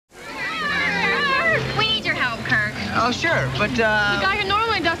job, Kirk. Oh, sure, but, The guy who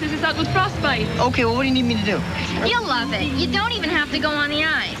normally does this is out with frostbite. Okay, well, what do you need me to do? You'll love it. You don't even have to go on the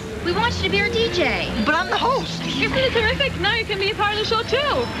ice. We want you to be our DJ. But I'm the host. Isn't it terrific? Now you can be a part of the show,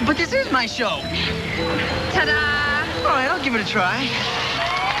 too. But this is my show. Ta-da! All right, I'll give it a try.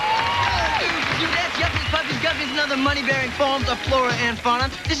 Dudettes, yuppies, puppies, guppies, and other money-bearing forms of flora and fauna.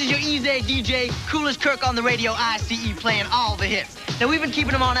 This is your easy DJ, coolest Kirk on the radio, ICE, playing all the hits. Now, we've been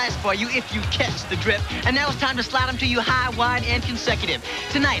keeping them on ice for you if you catch the drip. And now it's time to slide them to you high, wide, and consecutive.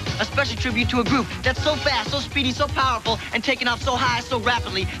 Tonight, a special tribute to a group that's so fast, so speedy, so powerful, and taking off so high, so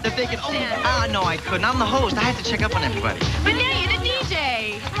rapidly that they can... Oh, no, I couldn't. I'm the host. I have to check up on everybody. But now you're the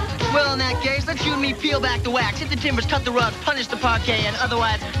DJ. Well, in that case, let's you and me peel back the wax, hit the timbers, cut the rugs, punish the parquet, and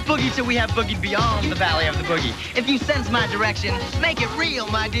otherwise boogie till we have boogied beyond the valley of the boogie. If you sense my direction, make it real,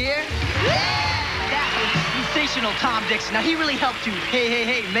 my dear. That was sensational Tom Dixon. Now, he really helped you,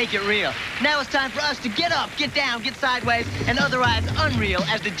 hey, make it real. Now it's time for us to get up, get down, get sideways, and otherwise unreal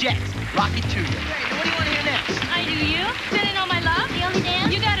as the Jets rock it to you. Great, what do you want to hear next? I do you. Sending all my love. The only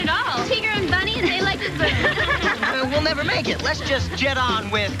dance? You got it all. Tigger and Bunny, and they like the boom. We'll never make it. Let's just jet on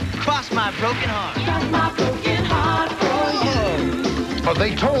with Cross My Broken Heart. Cross my broken heart for you. Oh,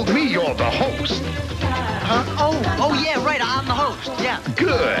 they told me you're the host. Huh? Oh, yeah, right. I'm the host. Yeah.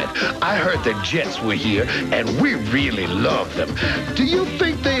 Good. I heard the Jets were here, and we really love them. Do you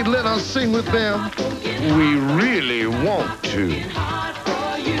think they'd let us sing with them? We really want to.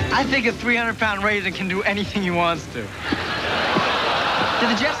 I think a 300-pound raisin can do anything he wants to. Did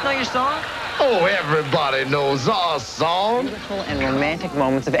the Jets know your song? Oh, everybody knows our song. Beautiful and romantic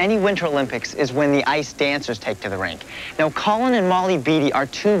moments of any Winter Olympics is when the ice dancers take to the rink. Now, Colin and Molly Beattie are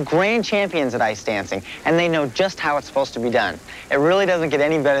two grand champions at ice dancing, and they know just how it's supposed to be done. It really doesn't get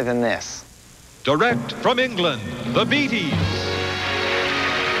any better than this. Direct from England, the Beaties.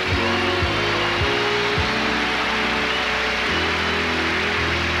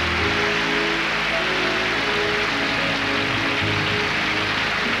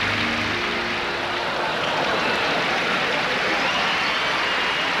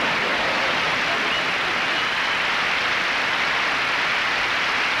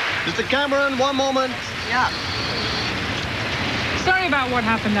 Mr. Cameron, one moment. Yeah. Sorry about what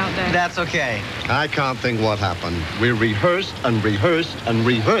happened out there. That's okay. I can't think what happened. We rehearsed and rehearsed and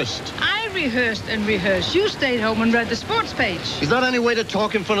rehearsed. I rehearsed and rehearsed. You stayed home and read the sports page. Is that any way to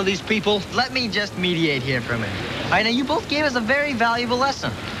talk in front of these people? Let me just mediate here for a minute. All right, now, you both gave us a very valuable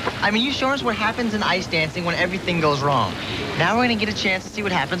lesson. I mean, you showed us what happens in ice dancing when everything goes wrong. Now we're going to get a chance to see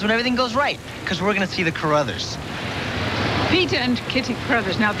what happens when everything goes right, because we're going to see the Carruthers. Peter and Kitty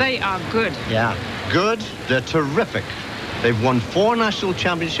Carruthers, now they are good. Yeah. Good. They're terrific. They've won 4 national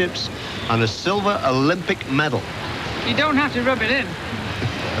championships and a silver Olympic medal. You don't have to rub it in.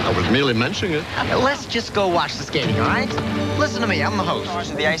 I was merely mentioning it. Let's just go watch the skating, all right? Listen to me. I'm the host. Stars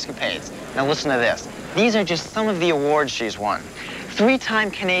of the Ice Capades. Now, listen to this. These are just some of the awards she's won.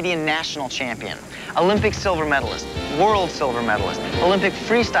 3-time Canadian national champion, Olympic silver medalist, world silver medalist, Olympic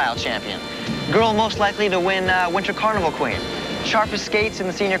freestyle champion, girl most likely to win Winter Carnival Queen, sharpest skates in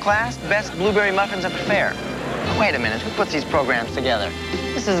the senior class, best blueberry muffins at the fair. Wait a minute, who puts these programs together?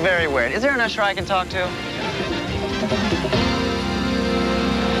 This is very weird. Is there an usher I can talk to?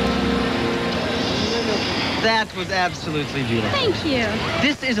 That was absolutely beautiful. Thank you.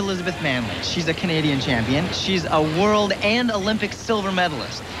 This is Elizabeth Manley. She's a Canadian champion. She's a world and Olympic silver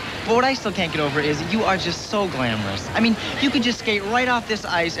medalist. But what I still can't get over is you are just so glamorous. I mean, you could just skate right off this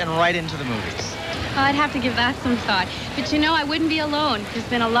ice and right into the movies. I'd have to give that some thought. But you know, I wouldn't be alone. There's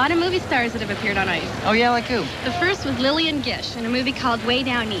been a lot of movie stars that have appeared on ice. Oh, yeah, like who? The first was Lillian Gish in a movie called Way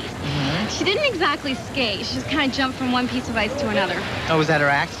Down East. She didn't exactly skate. She just kind of jumped from one piece of ice to another. Oh, was that her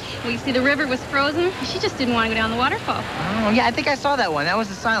act? Well, you see, the river was frozen. She just didn't want to go down the waterfall. Oh, yeah, I think I saw that one. That was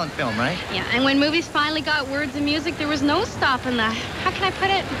a silent film, right? Yeah, and when movies finally got words and music, there was no stopping the, how can I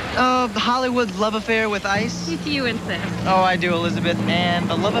put it? Hollywood's love affair with ice? If you insist. Oh, I do, Elizabeth. And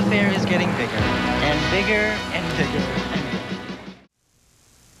the love affair is getting bigger and bigger and bigger.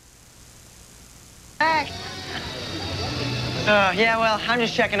 Back. Yeah, well, I'm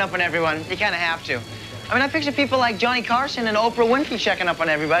just checking up on everyone. You kind of have to. I mean, I picture people like Johnny Carson and Oprah Winfrey checking up on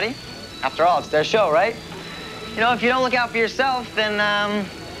everybody. After all, it's their show, right? You know, if you don't look out for yourself, then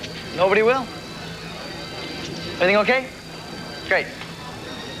nobody will. Everything okay? Great.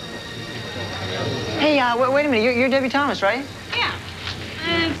 Hey, wait a minute. You're Debbie Thomas, right? Yeah.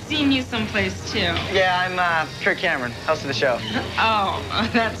 I've seen you someplace, too. Yeah, I'm Kirk Cameron, host of the show. Oh,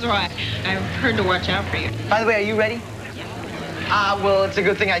 that's right. I've heard to watch out for you. By the way, are you ready? Yeah. Well, it's a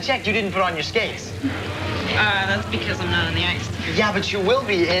good thing I checked. You didn't put on your skates. That's because I'm not on the ice. Yeah, but you will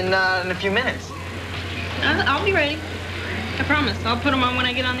be in a few minutes. I'll be ready. I promise. I'll put them on when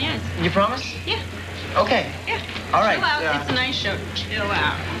I get on the ice. You promise? Yeah. Okay. Yeah. All right. Chill out. It's a nice show. Chill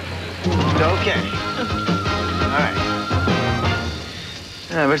out. Okay. All right.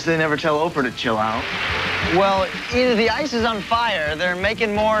 I wish they never tell Oprah to chill out. Well, either the ice is on fire, they're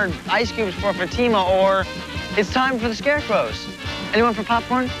making more ice cubes for Fatima, or it's time for the scarecrows. Anyone for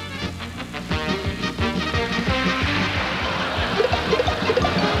popcorn?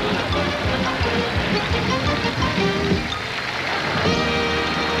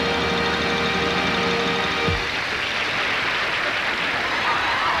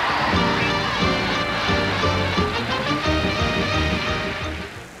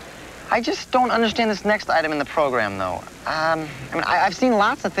 I just don't understand this next item in the program, though. I've seen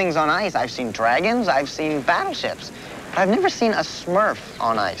lots of things on ice. I've seen dragons, I've seen battleships. But I've never seen a Smurf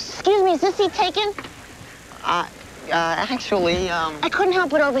on ice. Excuse me, is this seat taken? Actually, I couldn't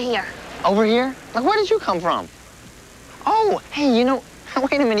help but over here. Over here? Like, where did you come from? Oh, hey, you know,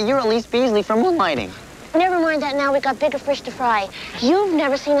 wait a minute, you're Elise Beasley from Moonlighting. Never mind that now, we got bigger fish to fry. You've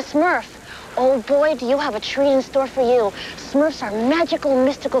never seen a Smurf. Oh boy, do you have a treat in store for you. Smurfs are magical,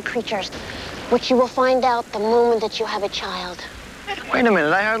 mystical creatures, which you will find out the moment that you have a child. Wait a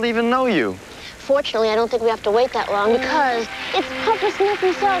minute, I hardly even know you. Fortunately, I don't think we have to wait that long because it's Papa Smurf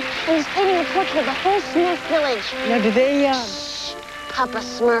himself, and he's painting a portrait of the whole Smurf village. Now, do they, Shh. Papa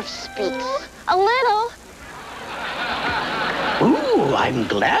Smurf speaks. A little. Ooh, I'm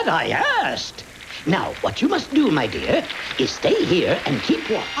glad I asked. Now, what you must do, my dear, is stay here and keep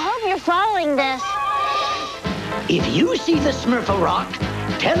watch. I hope you're following this. If you see the Smurf rock,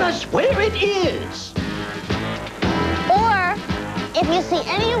 tell us where it is. Or, if you see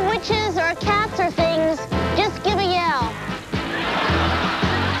any witches or cats or things, just give a yell.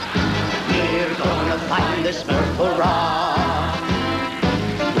 We're gonna find the Smurf rock.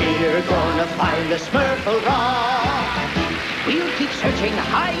 We're gonna find the Smurf rock. We'll keep searching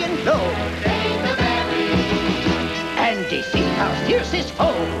high and low. Save the berries. And defeat our fiercest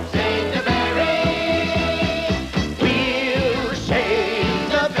foe. Save the berries. We'll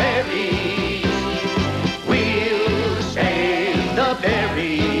save the berries. We'll save the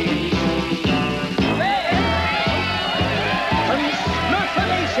berries.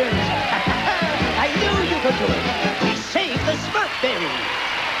 Smurfinations! I knew you could do it. We saved the Smurf berries.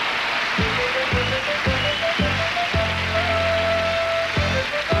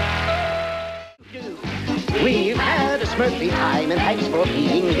 We've had a Smurfy time, and thanks for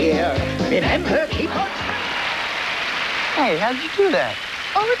being here. Remember, keep on... Hey, how'd you do that?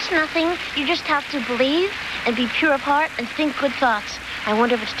 Oh, it's nothing. You just have to believe and be pure of heart and think good thoughts. I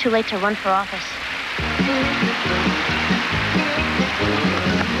wonder if it's too late to run for office.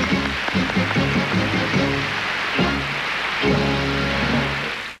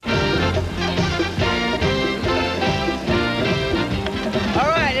 All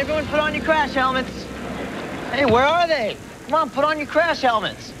right, everyone put on your crash helmets. Hey, where are they? Come on, put on your crash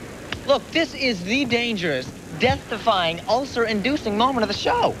helmets. Look, this is the dangerous, death-defying, ulcer-inducing moment of the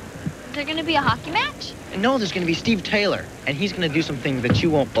show. Is there going to be a hockey match? And no, there's going to be Steve Taylor, and he's going to do some things that you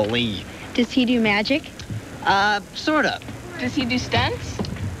won't believe. Does he do magic? Sort of. Does he do stunts?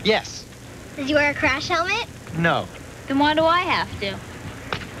 Yes. Does he wear a crash helmet? No. Then why do I have to?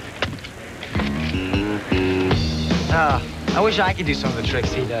 I wish I could do some of the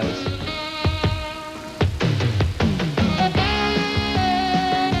tricks he does.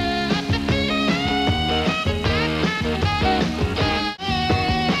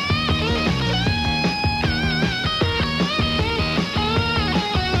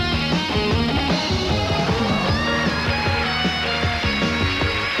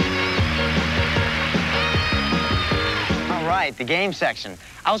 The game section.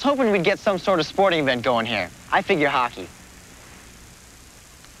 I was hoping we'd get some sort of sporting event going here. I figure hockey.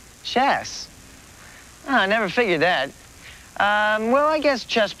 Chess? Oh, I never figured that. Well, I guess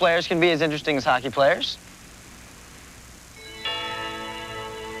chess players can be as interesting as hockey players.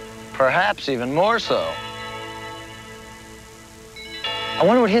 Perhaps even more so. I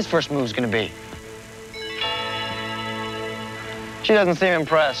wonder what his first move's gonna be. She doesn't seem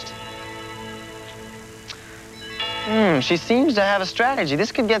impressed. She seems to have a strategy.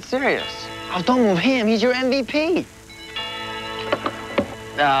 This could get serious. Oh, don't move him. He's your MVP.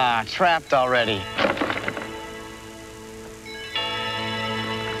 Ah, trapped already.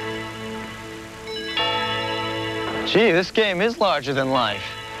 Gee, this game is larger than life.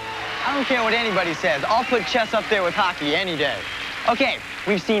 I don't care what anybody says. I'll put chess up there with hockey any day. Okay,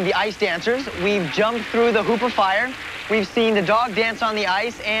 we've seen the ice dancers. We've jumped through the hoop of fire. We've seen the dog dance on the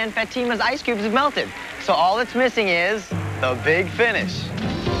ice, and Fatima's ice cubes have melted. So all that's missing is the big finish.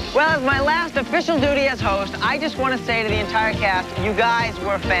 Well, as my last official duty as host, I just want to say to the entire cast, you guys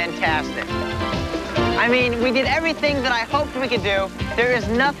were fantastic. I mean, we did everything that I hoped we could do. There is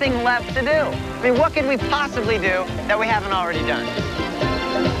nothing left to do. I mean, what could we possibly do that we haven't already done?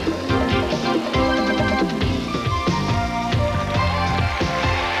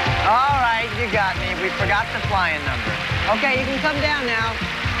 All right, you got me. We forgot the flying number. Okay, you can come down now.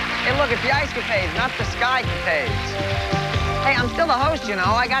 Hey, look, it's the Ice Capades, not the Sky Capades. Hey, I'm still the host, you know.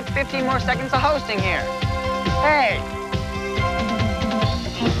 I got 15 more seconds of hosting here. Hey.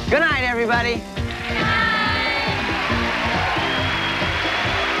 Good night, everybody.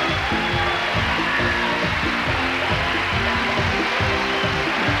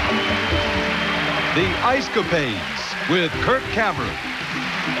 The Ice Capades with Kirk Cameron.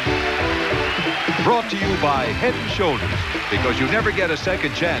 Brought to you by Head & Shoulders, because you never get a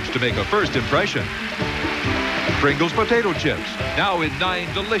second chance to make a first impression. Pringles potato chips, now in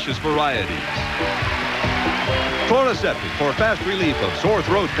 9 delicious varieties. Chloraseptic for fast relief of sore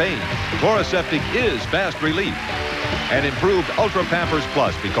throat pain. Chloraseptic is fast relief. And improved Ultra Pampers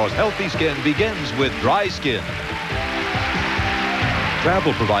Plus, because healthy skin begins with dry skin.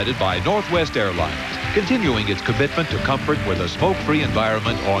 Travel provided by Northwest Airlines, continuing its commitment to comfort with a smoke-free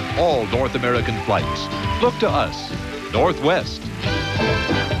environment on all North American flights. Look to us, Northwest.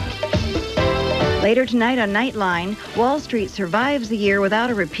 Later tonight on Nightline, Wall Street survives the year without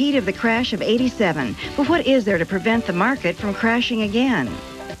a repeat of the crash of '87. But what is there to prevent the market from crashing again?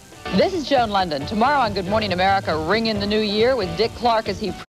 This is Joan London. Tomorrow on Good Morning America, ring in the new year with Dick Clark as he